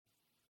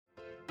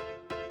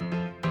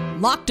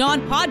Locked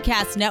On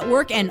Podcast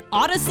Network and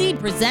Odyssey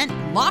present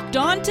Locked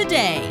On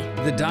Today.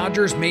 The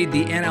Dodgers made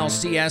the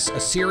NLCS a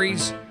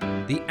series.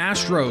 The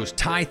Astros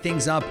tie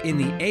things up in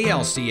the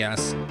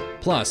ALCS.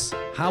 Plus,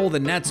 how will the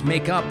Nets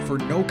make up for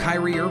no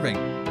Kyrie Irving?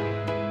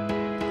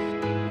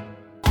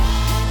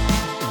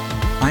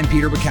 I'm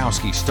Peter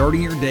Bukowski,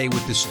 starting your day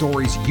with the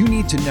stories you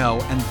need to know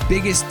and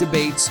biggest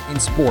debates in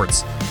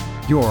sports.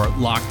 You're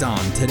Locked On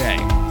Today.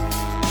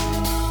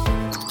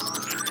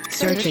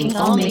 Searching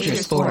all major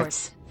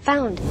sports.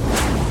 Found.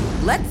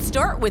 Let's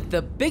start with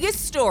the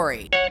biggest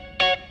story.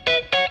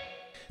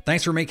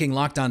 Thanks for making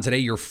Locked On Today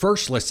your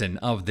first listen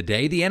of the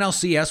day. The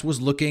NLCS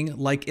was looking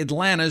like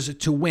Atlanta's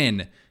to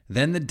win.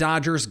 Then the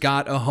Dodgers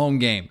got a home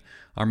game.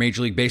 Our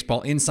Major League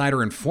Baseball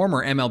insider and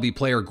former MLB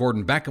player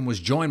Gordon Beckham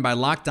was joined by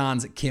Locked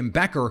On's Kim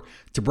Becker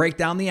to break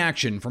down the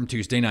action from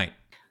Tuesday night.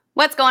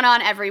 What's going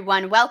on,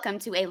 everyone? Welcome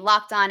to a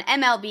Locked On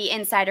MLB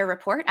Insider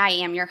Report. I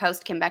am your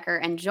host, Kim Becker,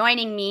 and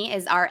joining me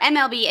is our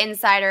MLB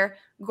insider,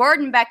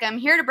 Gordon Beckham,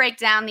 here to break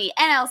down the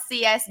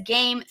NLCS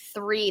Game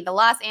 3. The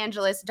Los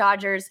Angeles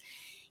Dodgers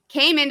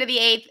came into the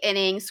eighth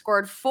inning,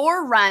 scored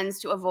 4 runs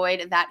to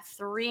avoid that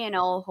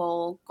 3-0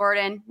 hole.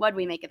 Gordon, what do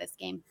we make of this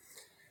game?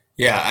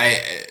 Yeah,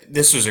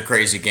 this was a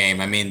crazy game.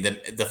 I mean,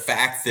 the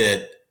fact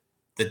that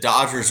the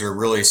Dodgers are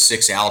really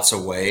 6 outs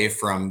away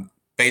from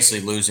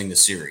basically losing the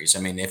series. I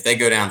mean, if they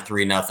go down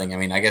 3-0, I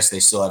mean, I guess they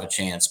still have a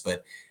chance,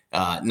 but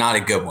not a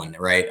good one,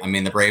 right? I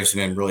mean, the Braves have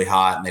been really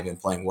hot and they've been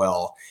playing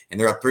well, and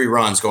they're up 3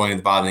 runs going to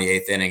the bottom of the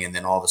eighth inning, and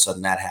then all of a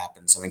sudden that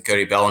happens. I mean,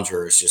 Cody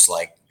Bellinger is just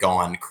like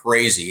gone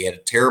crazy. He had a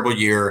terrible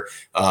year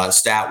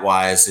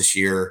stat-wise this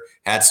year,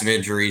 had some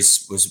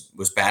injuries,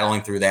 was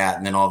battling through that,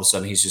 and then all of a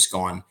sudden he's just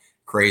gone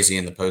crazy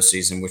in the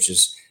postseason, which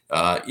is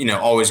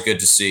always good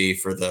to see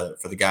for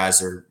the guys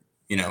that are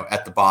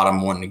at the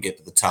bottom wanting to get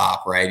to the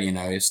top, right?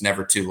 It's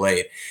never too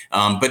late.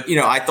 But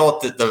I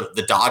thought that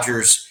the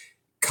Dodgers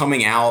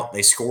coming out,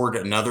 they scored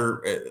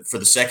another for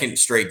the second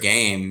straight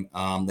game.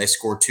 They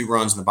scored 2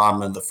 runs in the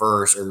bottom of the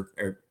first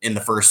or in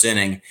the first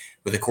inning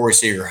with a Corey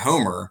Seager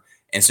homer.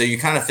 And so you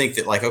kind of think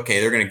that like, okay,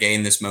 they're going to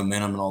gain this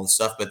momentum and all this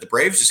stuff, but the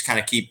Braves just kind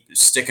of keep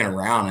sticking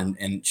around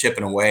and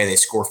chipping away. They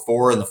score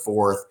 4 in the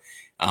fourth.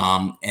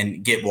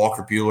 And get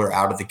Walker Buehler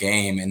out of the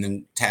game and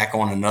then tack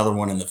on another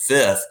one in the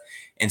 5th.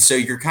 And so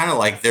you're kind of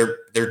like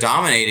they're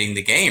dominating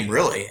the game,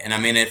 really. And I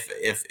mean,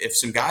 if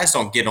some guys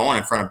don't get on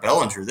in front of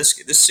Bellinger,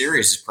 this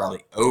series is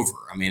probably over.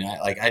 I mean,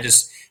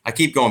 I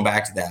keep going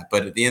back to that.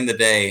 But at the end of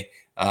the day,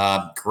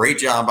 great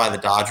job by the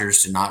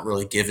Dodgers to not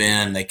really give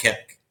in. They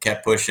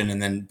kept pushing,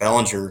 and then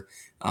Bellinger,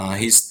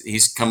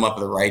 he's come up at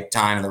the right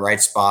time in the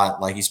right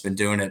spot, like he's been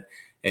doing it.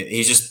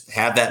 He just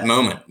had that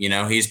moment.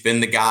 He's been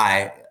the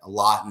guy a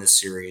lot in this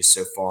series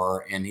so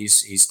far, and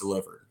he's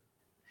delivered.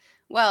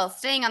 Well,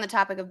 staying on the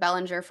topic of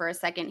Bellinger for a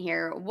second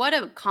here, what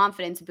a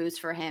confidence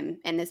boost for him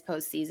in this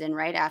postseason,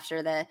 right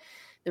after the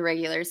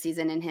regular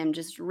season, and him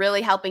just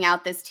really helping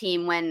out this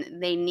team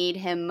when they need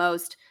him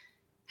most.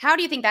 How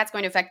do you think that's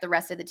going to affect the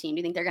rest of the team?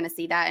 Do you think they're going to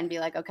see that and be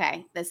like,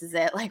 okay, this is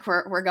it, like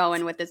we're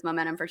going with this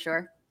momentum for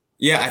sure?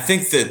 Yeah, I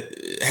think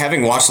that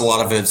having watched a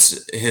lot of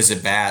his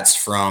at-bats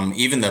from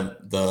even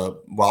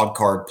the wild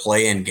card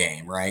play-in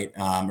game, right?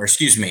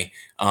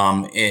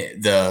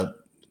 The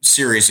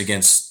series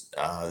against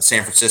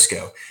San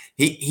Francisco,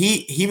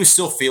 he was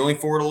still feeling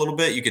for it a little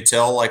bit. You could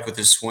tell, like with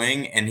his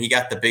swing, and he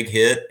got the big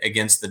hit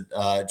against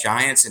the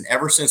Giants. And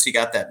ever since he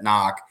got that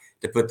knock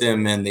to put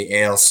them in the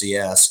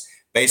ALCS,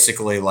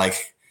 basically,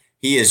 like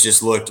he has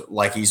just looked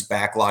like he's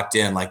back locked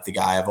in, like the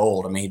guy of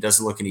old. I mean, he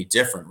doesn't look any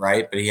different,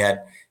 right? But he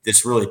had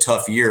this really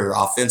tough year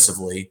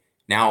offensively.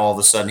 Now all of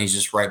a sudden he's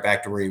just right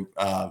back to where he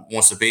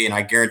wants to be. And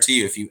I guarantee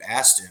you, if you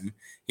asked him,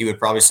 he would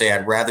probably say,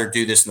 I'd rather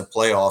do this in the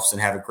playoffs than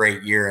have a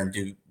great year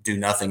and do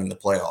nothing in the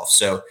playoffs.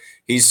 So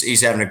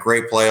he's having a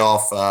great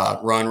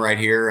playoff run right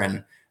here.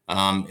 And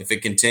if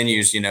it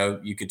continues,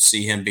 you could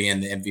see him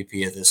being the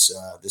MVP of this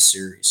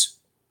series.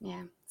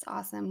 Yeah, it's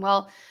awesome.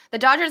 Well, the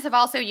Dodgers have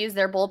also used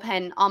their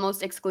bullpen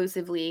almost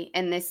exclusively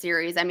in this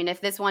series. I mean,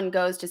 if this one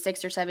goes to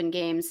 6 or 7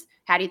 games,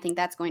 how do you think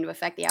that's going to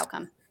affect the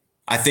outcome?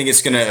 I think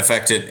it's going to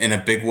affect it in a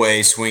big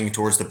way, swing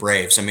towards the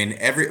Braves. I mean,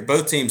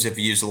 both teams have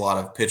used a lot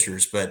of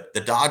pitchers, but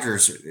the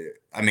Dodgers,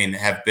 I mean,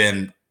 have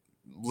been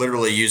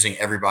literally using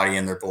everybody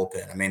in their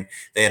bullpen. I mean,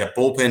 they had a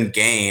bullpen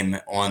game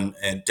on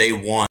day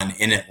 1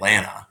 in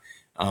Atlanta,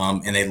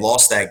 and they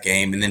lost that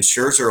game. And then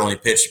Scherzer only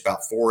pitched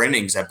about 4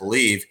 innings, I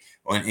believe,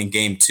 in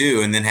game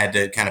 2, and then had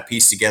to kind of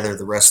piece together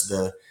the rest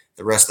of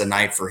the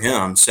night for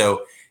him.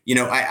 So,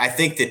 I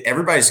think that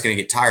everybody's going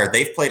to get tired.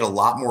 They've played a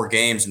lot more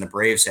games than the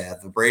Braves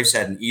have. The Braves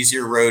had an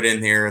easier road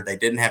in here. They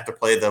didn't have to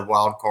play the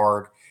wild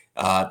card.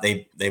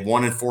 They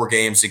won in 4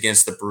 games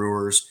against the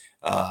Brewers.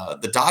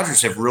 The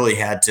Dodgers have really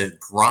had to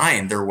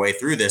grind their way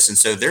through this. And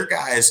so their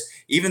guys,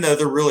 even though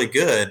they're really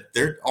good,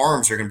 their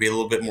arms are going to be a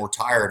little bit more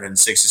tired in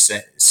 6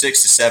 to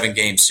 7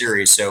 game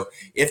series. So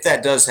if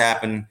that does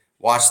happen,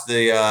 watch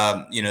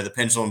the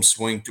pendulum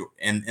swing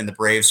in the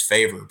Braves'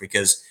 favor,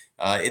 because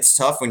it's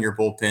tough when your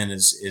bullpen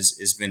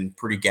is been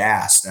pretty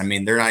gassed. I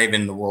mean, they're not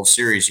even in the World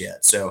Series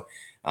yet. So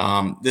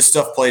this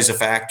stuff plays a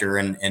factor.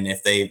 And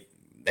if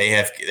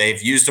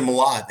they've used him a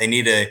lot, they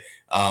need a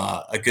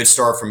good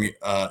start from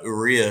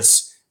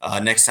Urias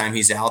next time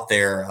he's out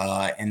there.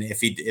 And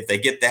if they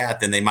get that,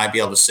 then they might be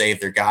able to save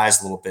their guys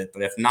a little bit.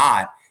 But if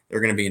not, they're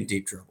going to be in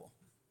deep trouble.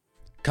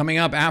 Coming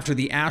up after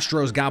the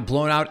Astros got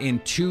blown out in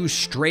 2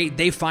 straight,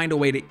 they find a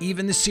way to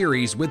even the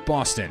series with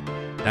Boston.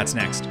 That's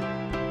next.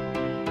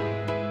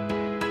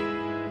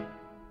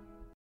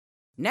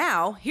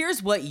 Now,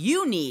 here's what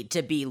you need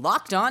to be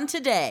locked on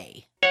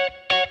today.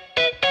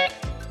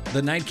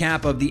 The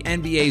nightcap of the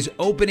NBA's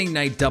opening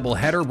night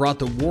doubleheader brought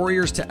the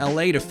Warriors to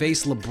LA to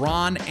face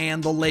LeBron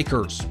and the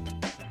Lakers.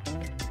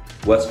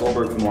 Wes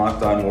Goldberg from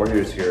Locked On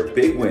Warriors here.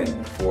 Big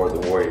win for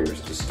the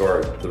Warriors to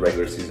start the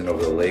regular season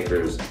over the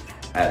Lakers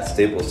at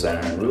Staples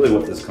Center. And really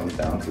what this comes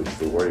down to is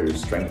the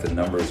Warriors' strength in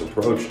numbers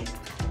approach,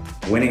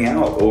 winning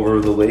out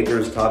over the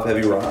Lakers'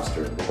 top-heavy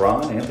roster.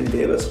 LeBron, Anthony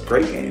Davis,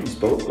 great games,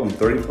 both of them,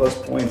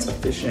 30-plus points,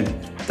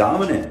 efficient,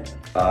 dominant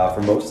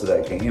for most of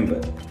that game.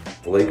 But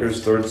the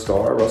Lakers' third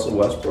star, Russell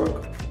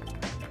Westbrook,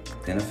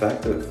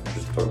 ineffective.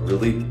 Just a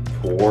really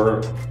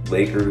poor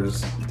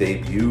Lakers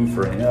debut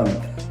for him.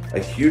 A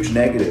huge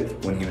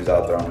negative when he was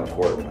out there on the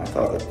court. And I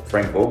thought that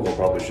Frank Vogel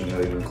probably shouldn't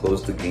have even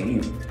closed the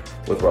game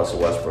with Russell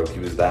Westbrook. He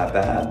was that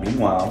bad.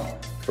 Meanwhile,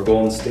 for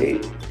Golden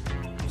State,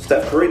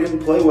 Steph Curry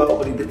didn't play well,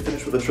 but he did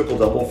finish with a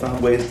triple-double,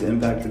 found ways to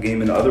impact the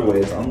game in other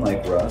ways,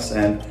 unlike Russ.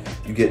 And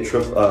you get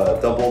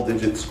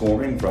double-digit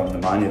scoring from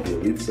Nemanja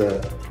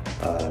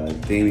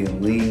Bjelica,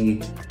 Damian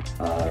Lee,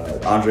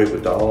 Andre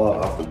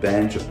Iguodala off the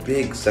bench, a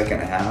big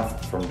second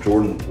half from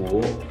Jordan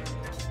Poole.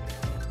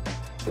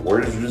 The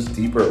Warriors are just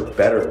deeper,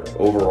 better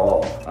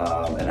overall,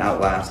 and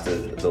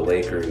outlasted the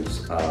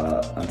Lakers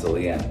until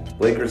the end.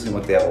 Lakers seem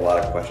like they have a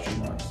lot of question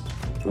marks.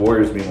 The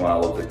Warriors,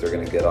 meanwhile, look like they're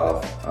going to get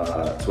off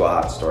to a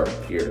hot start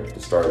here to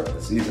start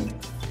the season.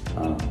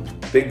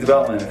 Big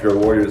development if you're a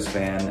Warriors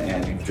fan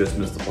and you've just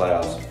missed the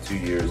playoffs 2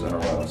 years in a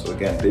row. So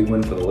again, big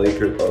win for the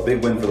Lakers, or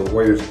big win for the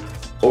Warriors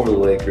over the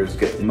Lakers.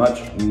 Get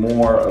much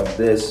more of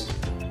this.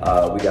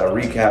 We got a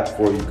recap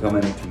for you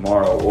coming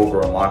tomorrow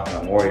over on Locked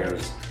On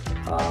Warriors.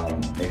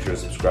 Make sure to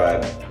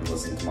subscribe and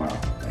listen tomorrow.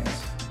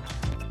 Thanks.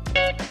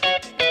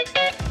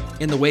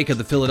 In the wake of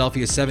the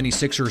Philadelphia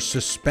 76ers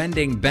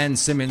suspending Ben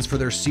Simmons for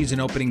their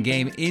season-opening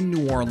game in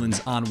New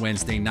Orleans on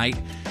Wednesday night,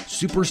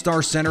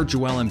 superstar center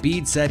Joel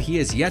Embiid said he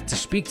has yet to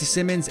speak to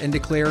Simmons and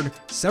declared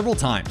several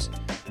times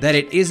that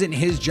it isn't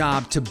his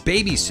job to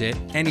babysit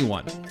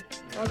anyone.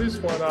 At this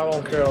point, I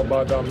don't care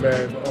about that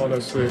man,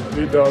 honestly.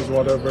 He does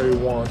whatever he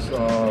wants.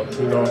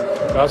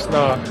 That's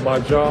not my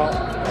job.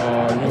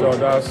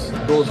 That's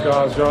those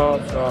guys'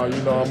 jobs.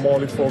 I'm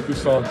only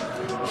focused on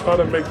trying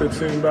to make the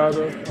team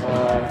better,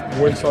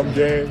 win some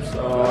games,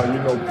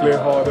 play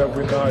hard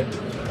every night,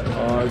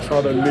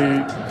 try to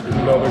lead,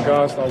 the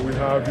guys that we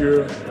have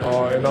here.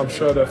 And I'm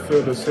sure they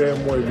feel the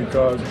same way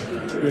because,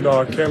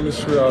 our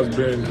chemistry has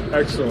been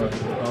excellent.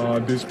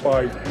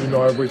 Despite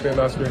everything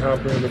that's been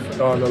happening in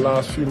the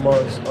last few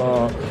months,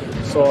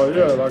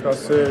 like I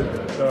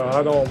said,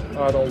 I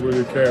don't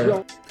really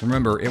care.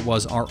 Remember, it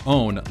was our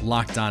own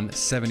Locked On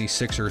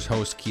 76ers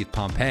host Keith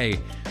Pompey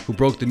who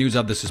broke the news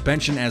of the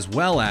suspension as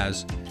well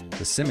as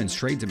the Simmons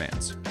trade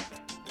demands.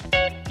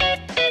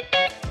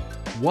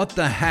 What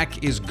the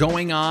heck is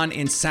going on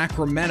in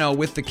Sacramento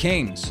with the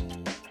Kings?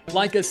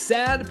 Like a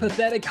sad,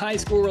 pathetic high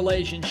school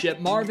relationship,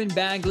 Marvin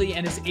Bagley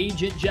and his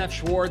agent Jeff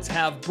Schwartz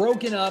have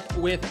broken up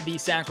with the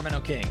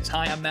Sacramento Kings.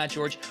 Hi, I'm Matt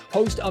George,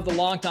 host of the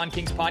Locked On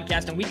Kings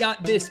podcast, and we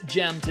got this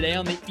gem today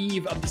on the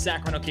eve of the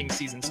Sacramento Kings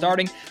season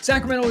starting.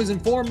 Sacramento has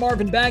informed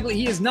Marvin Bagley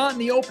he is not in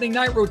the opening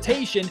night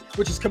rotation,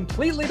 which is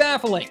completely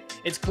baffling.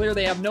 It's clear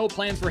they have no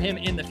plans for him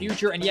in the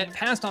future, and yet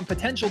passed on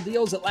potential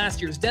deals at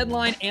last year's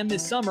deadline and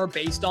this summer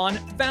based on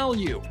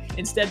value.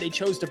 Instead, they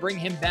chose to bring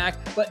him back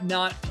but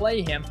not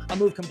play him, a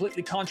move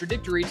completely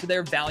contradictory to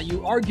their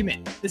value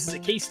argument. This is a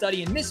case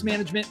study in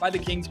mismanagement by the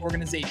Kings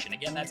organization.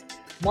 Again, that's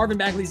Marvin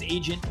Bagley's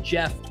agent,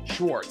 Jeff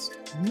Schwartz.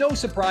 No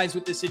surprise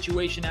with this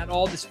situation at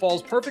all. This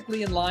falls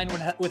perfectly in line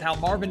with how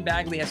Marvin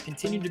Bagley has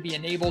continued to be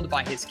enabled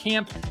by his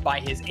camp, by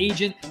his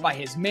agent, by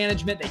his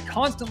management. They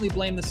constantly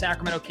blame the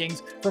Sacramento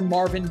Kings for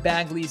Marvin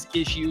Bagley's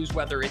issues,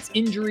 whether it's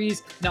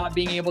injuries, not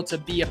being able to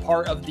be a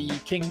part of the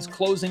Kings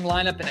closing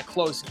lineup in a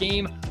close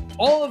game.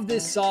 All of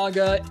this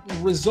saga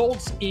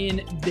results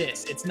in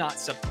this. It's not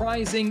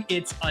surprising,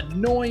 it's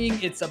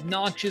annoying, it's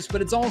obnoxious,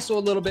 but it's also a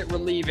little bit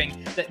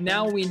relieving that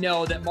now we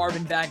know that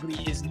Marvin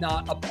Bagley is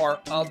not a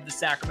part of the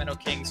Sacramento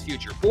Kings'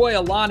 future. Boy,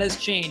 a lot has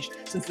changed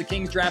since the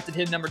Kings drafted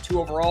him number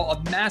 2 overall,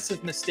 a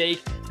massive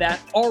mistake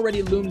that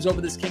already looms over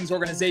this Kings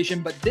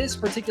organization, but this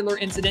particular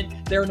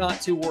incident, they're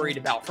not too worried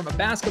about. From a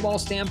basketball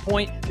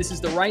standpoint, this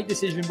is the right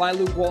decision by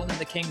Luke Walton and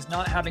the Kings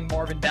not having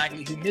Marvin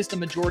Bagley, who missed a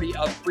majority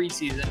of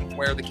preseason,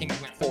 where the Kings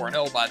went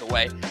 4-0, by the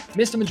way.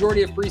 Missed a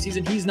majority of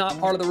preseason. He's not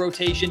part of the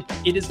rotation.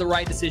 It is the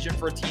right decision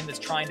for a team that's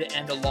trying to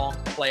end a long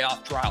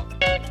playoff drought.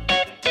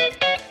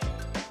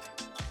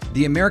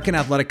 The American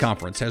Athletic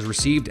Conference has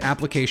received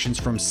applications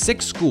from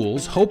 6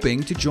 schools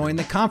hoping to join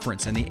the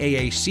conference, and the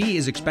AAC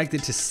is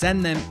expected to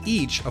send them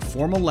each a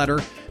formal letter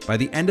by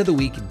the end of the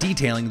week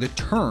detailing the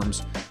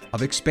terms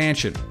of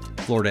expansion.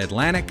 Florida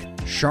Atlantic,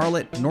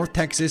 Charlotte, North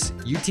Texas,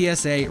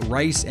 UTSA,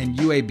 Rice, and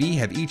UAB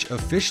have each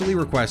officially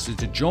requested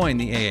to join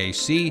the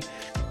AAC.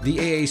 The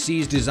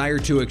AAC's desire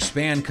to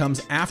expand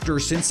comes after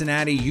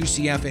Cincinnati,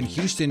 UCF, and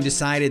Houston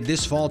decided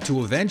this fall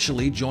to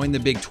eventually join the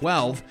Big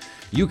 12.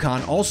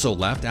 UConn also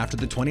left after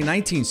the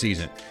 2019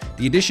 season.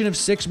 The addition of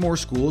 6 more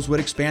schools would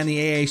expand the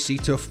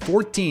AAC to a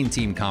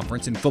 14-team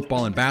conference in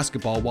football and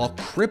basketball, while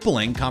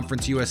crippling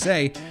Conference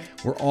USA,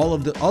 where all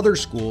of the other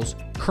schools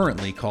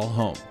currently call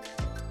home.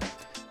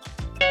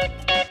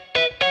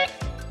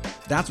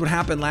 That's what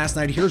happened last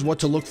night. Here's what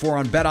to look for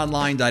on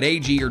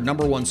betonline.ag, your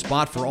number one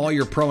spot for all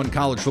your pro and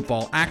college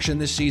football action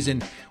this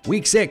season.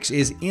 Week 6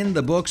 is in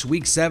the books.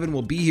 Week 7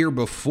 will be here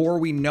before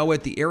we know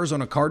it. The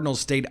Arizona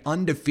Cardinals stayed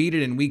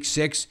undefeated in Week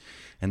 6,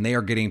 and they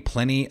are getting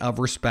plenty of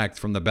respect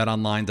from the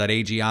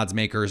betonline.ag odds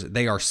makers.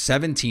 They are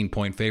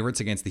 17-point favorites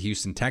against the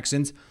Houston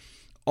Texans.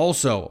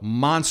 Also,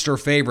 monster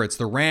favorites.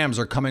 The Rams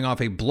are coming off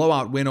a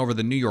blowout win over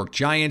the New York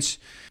Giants.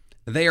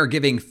 They are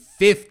giving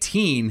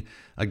 15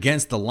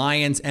 against the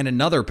Lions, and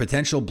another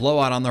potential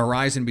blowout on the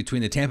horizon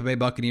between the Tampa Bay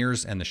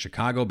Buccaneers and the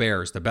Chicago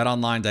Bears. The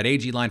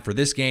betonline.ag line for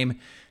this game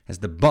has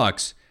the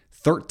Bucs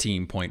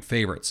 13-point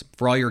favorites.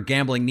 For all your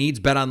gambling needs,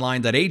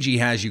 betonline.ag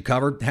has you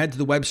covered. Head to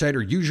the website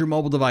or use your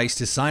mobile device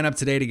to sign up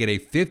today to get a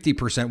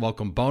 50%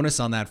 welcome bonus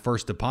on that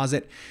first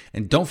deposit.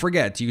 And don't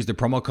forget to use the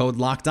promo code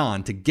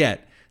LOCKEDON to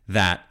get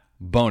that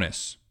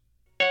bonus.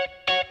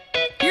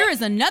 Here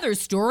is another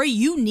story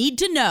you need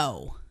to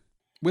know.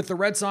 With the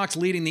Red Sox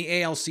leading the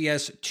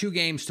ALCS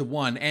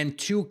 2-1 and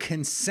 2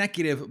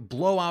 consecutive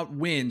blowout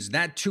wins,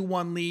 that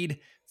 2-1 lead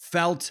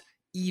felt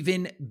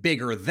even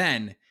bigger.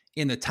 Then,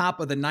 in the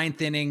top of the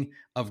 9th inning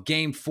of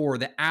Game 4,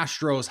 the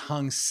Astros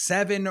hung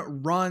 7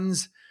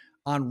 runs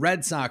on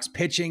Red Sox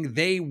pitching.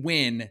 They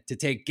win to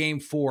take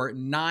Game 4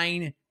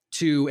 9-2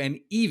 and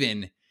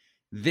even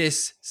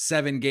this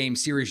 7-game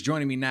series.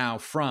 Joining me now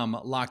from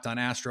Locked On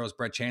Astros,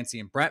 Brett Chansey.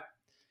 And Brett,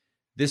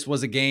 this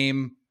was a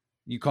game.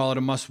 You call it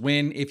a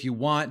must-win if you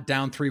want.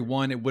 Down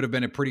 3-1, it would have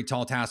been a pretty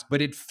tall task,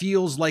 but it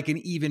feels like an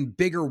even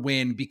bigger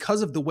win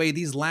because of the way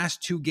these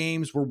last 2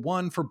 games were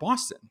won for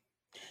Boston.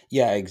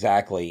 Yeah,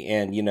 exactly.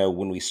 And,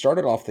 when we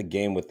started off the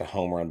game with the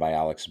home run by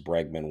Alex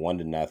Bregman,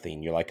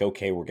 1-0, you're like,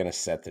 okay, we're going to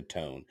set the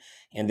tone.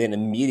 And then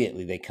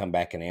immediately they come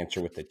back and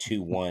answer with the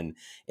 2-1,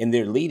 and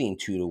they're leading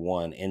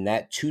 2-1. And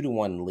that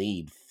 2-1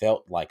 lead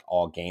felt like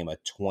all game a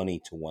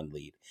 20-1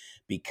 lead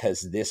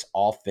because this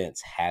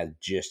offense had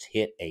just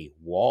hit a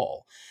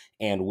wall.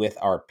 And with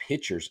our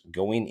pitchers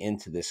going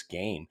into this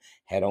game,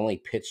 had only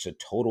pitched a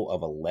total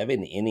of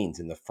 11 innings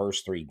in the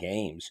first 3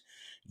 games,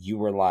 you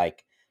were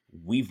like,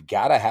 we've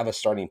got to have a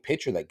starting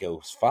pitcher that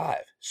goes 5.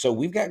 So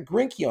we've got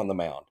Greinke on the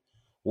mound.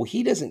 Well,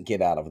 he doesn't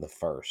get out of the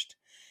first.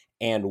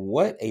 And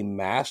what a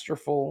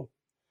masterful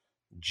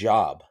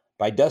job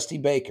by Dusty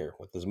Baker,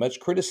 with as much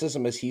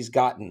criticism as he's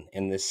gotten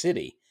in this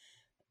city,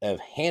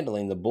 of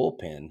handling the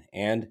bullpen.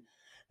 And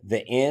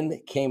the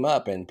end came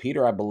up, and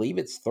Peter, I believe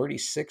it's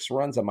 36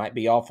 runs. I might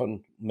be off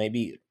on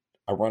maybe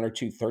a run or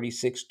two,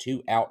 36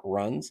 2-out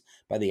runs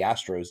by the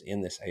Astros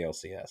in this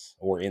ALCS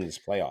or in this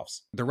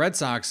playoffs. The Red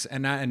Sox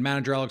and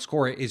manager Alex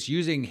Cora is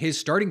using his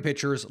starting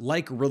pitchers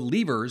like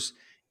relievers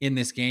in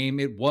this game.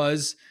 It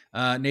was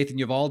Nathan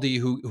Eovaldi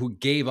who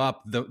gave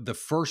up the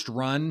first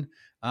run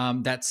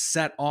that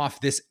set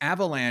off this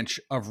avalanche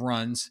of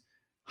runs.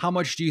 How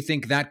much do you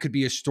think that could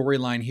be a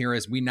storyline here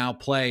as we now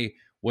play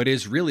what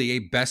is really a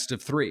best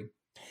of 3?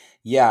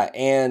 Yeah,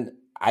 and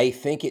I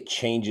think it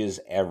changes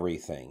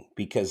everything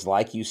because,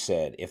 like you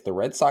said, if the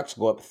Red Sox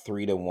go up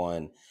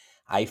 3-1,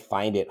 I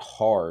find it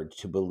hard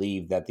to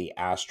believe that the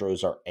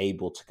Astros are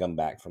able to come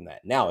back from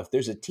that. Now, if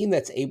there's a team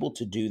that's able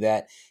to do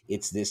that,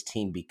 it's this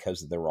team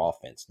because of their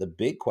offense. The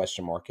big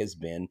question mark has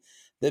been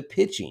the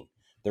pitching,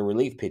 the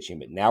relief pitching.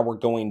 But now we're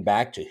going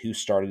back to who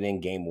started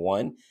in Game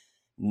 1.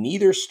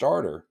 Neither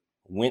starter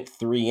went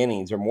 3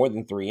 innings or more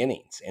than 3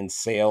 innings in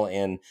Sale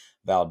and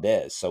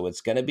Valdez. So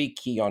it's going to be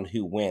key on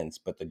who wins.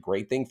 But the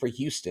great thing for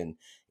Houston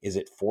is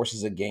it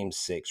forces a Game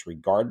 6.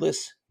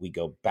 Regardless, we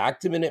go back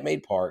to Minute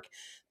Maid Park.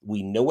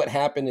 We know what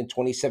happened in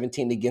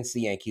 2017 against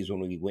the Yankees when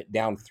we went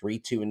down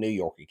 3-2 in New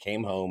York. We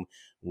came home,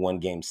 won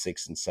Game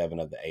 6 and 7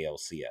 of the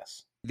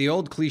ALCS. The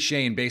old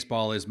cliche in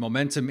baseball is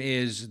momentum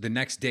is the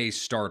next day's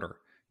starter.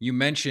 You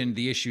mentioned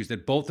the issues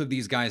that both of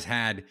these guys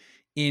had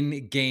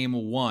in Game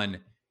 1.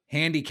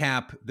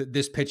 Handicap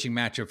this pitching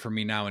matchup for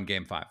me now in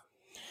Game 5.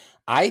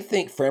 I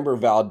think Framber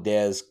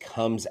Valdez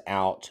comes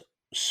out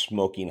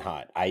smoking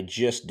hot. I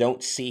just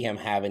don't see him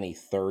having a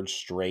third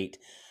straight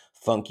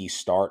funky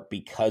start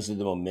because of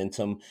the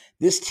momentum.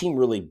 This team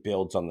really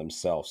builds on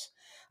themselves.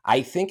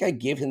 I think I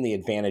give him the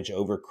advantage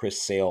over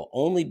Chris Sale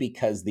only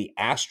because the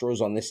Astros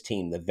on this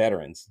team, the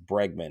veterans,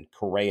 Bregman,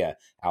 Correa,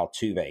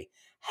 Altuve,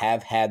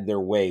 have had their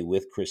way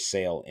with Chris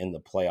Sale in the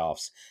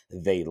playoffs.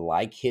 They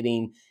like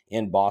hitting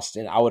in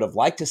Boston. I would have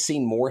liked to see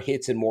more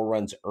hits and more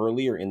runs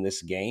earlier in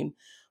this game,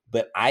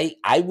 but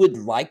I would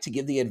like to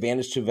give the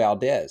advantage to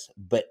Valdez.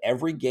 But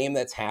every game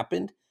that's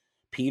happened,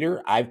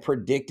 Peter, I've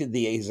predicted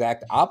the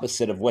exact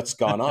opposite of what's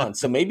gone on.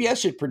 So maybe I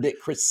should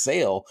predict Chris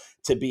Sale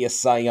to be a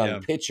Cy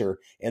Young pitcher,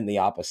 and the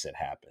opposite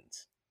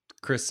happens.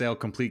 Chris Sale,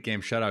 complete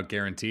game shutout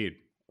guaranteed.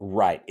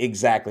 Right,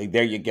 exactly.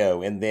 There you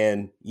go. And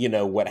then, you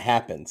know, what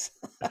happens?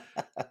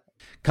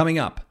 Coming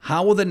up,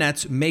 how will the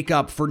Nets make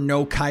up for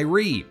no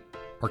Kyrie?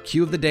 Our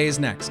cue of the day is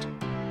next.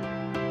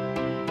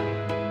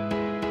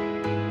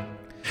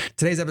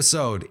 Today's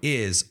episode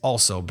is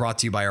also brought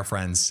to you by our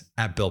friends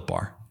at Built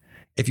Bar.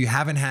 If you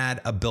haven't had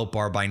a Built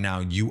Bar by now,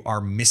 you are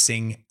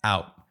missing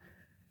out.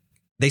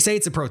 They say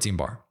it's a protein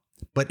bar,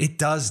 but it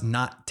does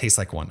not taste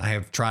like one. I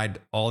have tried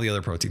all the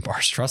other protein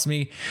bars. Trust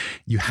me,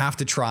 you have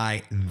to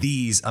try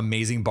these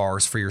amazing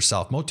bars for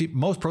yourself.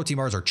 Most protein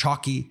bars are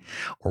chalky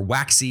or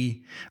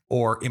waxy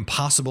or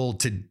impossible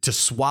to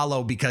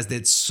swallow because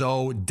it's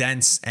so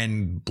dense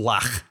and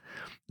blah.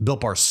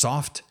 Built Bar is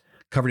soft,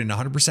 covered in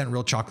 100%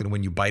 real chocolate. And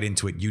when you bite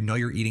into it, you know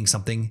you're eating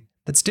something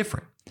that's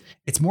different.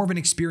 It's more of an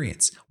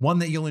experience, one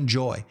that you'll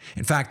enjoy.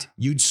 In fact,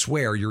 you'd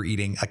swear you're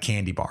eating a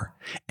candy bar.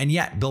 And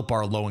yet, Built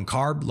Bar low in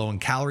carb, low in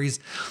calories,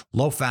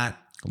 low fat,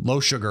 low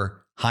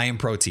sugar, high in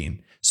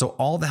protein. So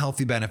all the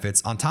healthy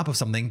benefits on top of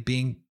something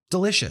being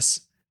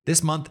delicious.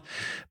 This month,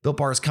 Built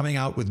Bar is coming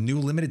out with new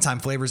limited time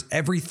flavors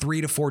every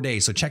 3 to 4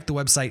 days. So check the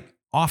website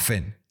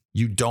often.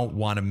 You don't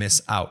want to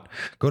miss out.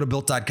 Go to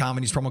Built.com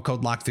and use promo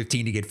code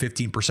LOCK15 to get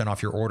 15%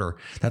 off your order.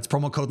 That's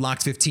promo code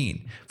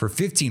LOCK15 for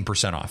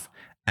 15% off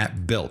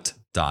at Built.com.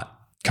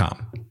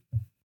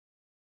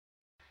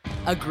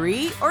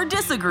 Agree or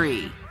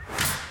disagree?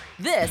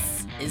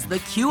 This is the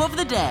cue of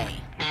the day.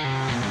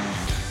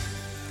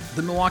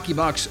 The Milwaukee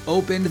Bucks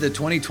opened the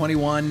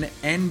 2021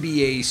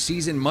 NBA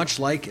season much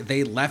like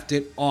they left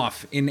it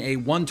off in a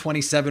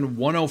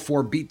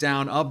 127-104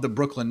 beatdown of the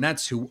Brooklyn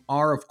Nets, who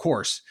are, of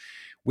course,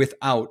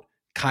 without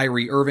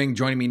Kyrie Irving.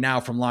 Joining me now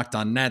from Locked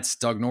On Nets,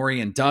 Doug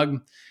Norrie. And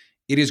Doug,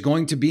 it is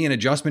going to be an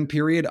adjustment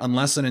period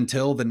unless and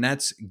until the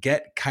Nets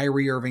get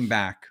Kyrie Irving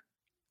back.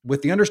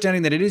 With the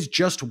understanding that it is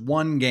just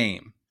one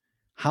game,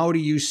 how do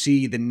you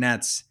see the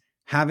Nets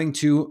having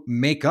to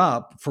make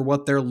up for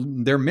what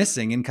they're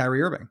missing in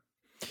Kyrie Irving?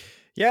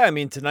 Yeah, I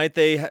mean, tonight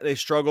they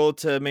struggled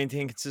to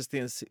maintain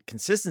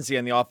consistency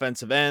on the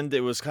offensive end.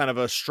 It was kind of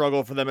a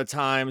struggle for them at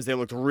times. They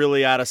looked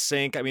really out of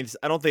sync. I mean,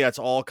 I don't think that's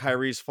all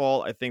Kyrie's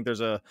fault. I think there's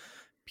a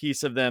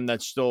piece of them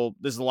that's still,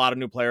 there's a lot of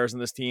new players in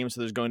this team,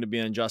 so there's going to be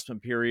an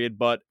adjustment period.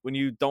 But when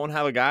you don't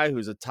have a guy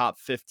who's a top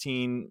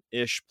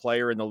 15-ish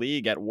player in the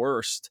league at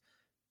worst,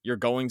 you're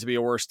going to be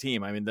a worse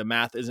team. I mean, the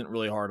math isn't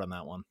really hard on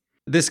that one.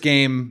 This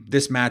game,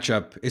 this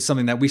matchup is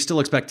something that we still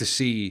expect to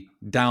see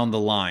down the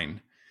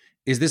line.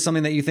 Is this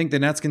something that you think the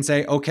Nets can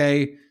say,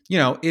 okay, you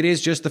know, it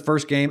is just the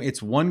first game,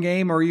 it's one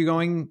game, or are you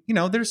going, you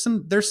know, there's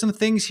some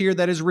things here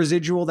that is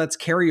residual, that's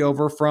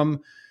carryover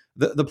from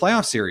the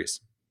playoff series?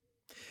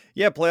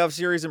 Yeah, playoff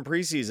series and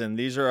preseason.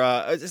 These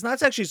are, it's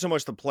not actually so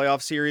much the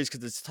playoff series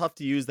because it's tough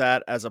to use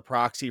that as a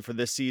proxy for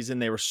this season.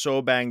 They were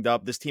so banged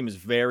up. This team is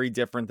very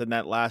different than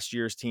that last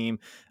year's team.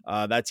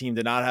 That team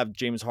did not have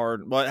James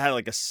Harden. Well, it had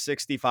like a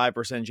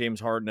 65% James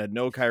Harden, had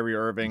no Kyrie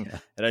Irving,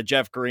 it had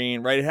Jeff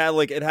Green, right?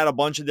 It had a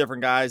bunch of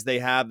different guys. They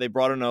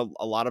brought in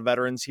a lot of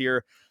veterans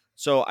here.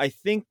 So I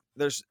think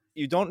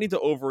you don't need to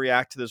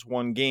overreact to this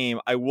one game.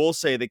 I will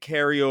say the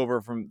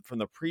carryover from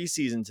the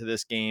preseason to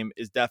this game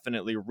is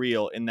definitely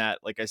real in that,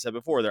 like I said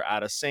before, they're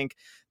out of sync.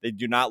 They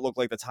do not look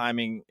like the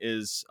timing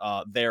is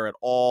there at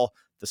all.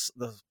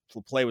 The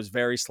play was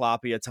very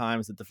sloppy at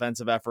times. The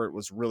defensive effort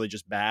was really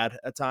just bad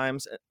at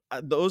times.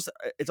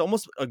 It's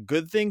almost a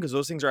good thing because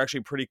those things are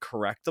actually pretty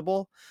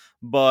correctable.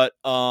 But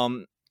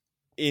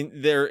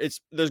there's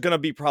going to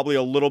be probably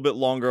a little bit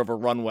longer of a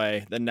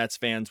runway than Nets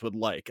fans would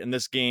like. And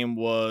this game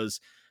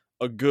was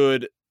a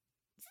good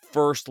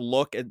first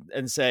look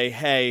and say,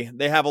 hey,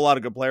 they have a lot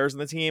of good players in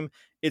the team.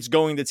 It's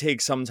going to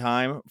take some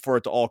time for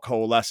it to all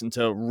coalesce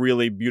into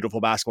really beautiful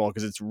basketball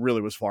because it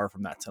really was far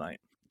from that tonight.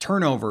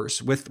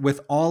 Turnovers with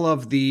all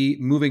of the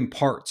moving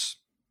parts.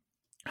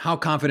 How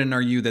confident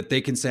are you that they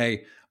can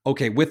say,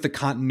 okay, with the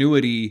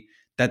continuity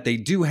that they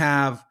do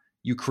have,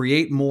 you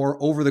create more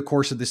over the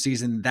course of the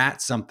season?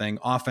 That's something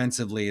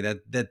offensively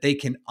that they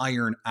can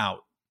iron out.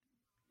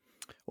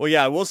 Well,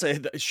 yeah, I will say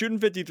shooting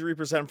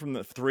 53% from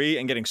the three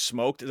and getting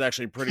smoked is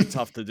actually pretty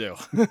tough to do.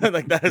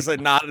 Like that is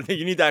not,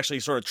 you need to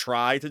actually sort of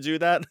try to do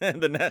that.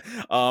 And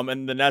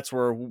the Nets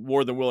were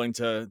more than willing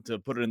to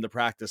put it into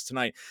practice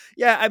tonight.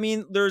 Yeah, I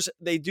mean,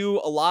 they do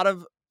a lot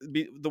of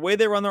the way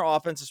they run their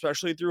offense,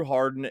 especially through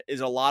Harden,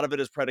 is a lot of it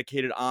is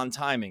predicated on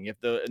timing. If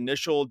the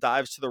initial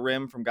dives to the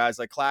rim from guys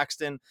like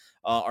Claxton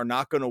are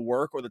not going to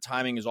work, or the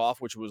timing is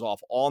off, which was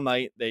off all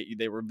night,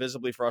 they were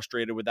visibly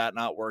frustrated with that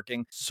not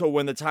working. So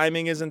when the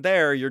timing isn't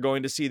there, you're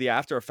going to see the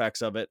after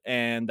effects of it,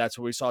 and that's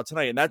what we saw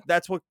tonight. And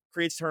that's what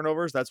creates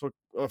turnovers. That's what,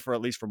 for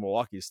at least from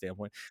Milwaukee's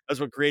standpoint, that's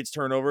what creates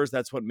turnovers.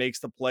 That's what makes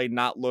the play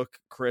not look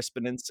crisp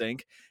and in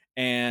sync.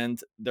 And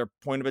their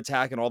point of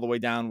attack and all the way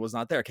down was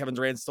not there. Kevin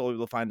Durant still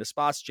able to find the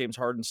spots. James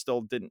Harden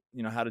still didn't,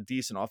 had a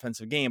decent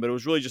offensive game, but it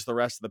was really just the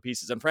rest of the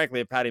pieces. And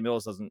frankly, if Patty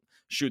Mills doesn't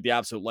shoot the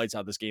absolute lights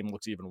out, this game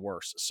looks even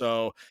worse.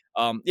 So,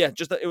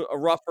 just a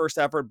rough first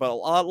effort, but a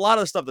lot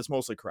of the stuff that's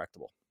mostly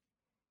correctable.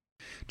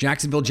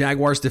 Jacksonville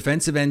Jaguars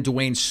defensive end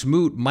Dwayne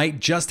Smoot might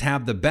just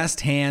have the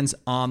best hands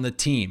on the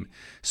team.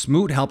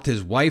 Smoot helped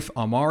his wife,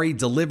 Amari,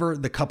 deliver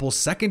the couple's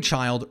second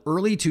child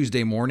early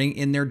Tuesday morning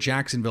in their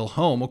Jacksonville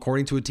home,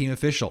 according to a team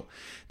official.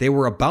 They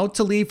were about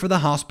to leave for the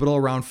hospital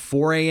around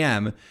 4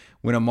 a.m.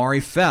 when Amari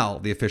fell,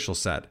 the official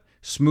said.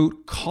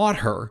 Smoot caught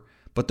her,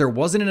 but there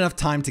wasn't enough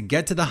time to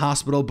get to the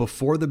hospital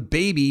before the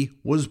baby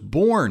was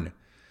born.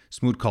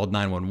 Smoot called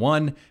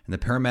 911, and the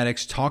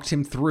paramedics talked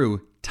him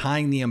through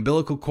tying the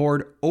umbilical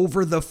cord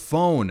over the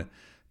phone.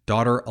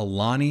 Daughter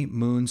Alani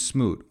Moon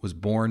Smoot was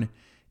born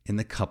in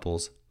the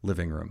couple's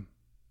living room.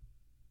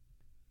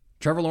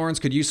 Trevor Lawrence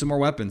could use some more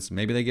weapons.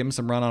 Maybe they give him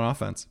some run on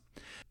offense.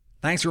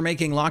 Thanks for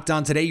making Locked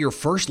On Today your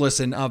first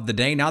listen of the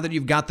day. Now that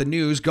you've got the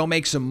news, go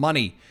make some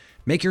money.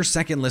 Make your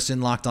second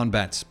listen Locked On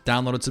Bets.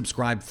 Download and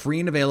subscribe free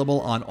and available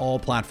on all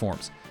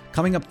platforms.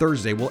 Coming up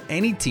Thursday, will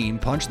any team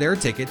punch their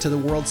ticket to the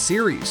World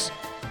Series?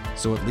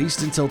 So at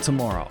least until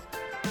tomorrow,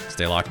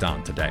 stay locked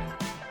on today.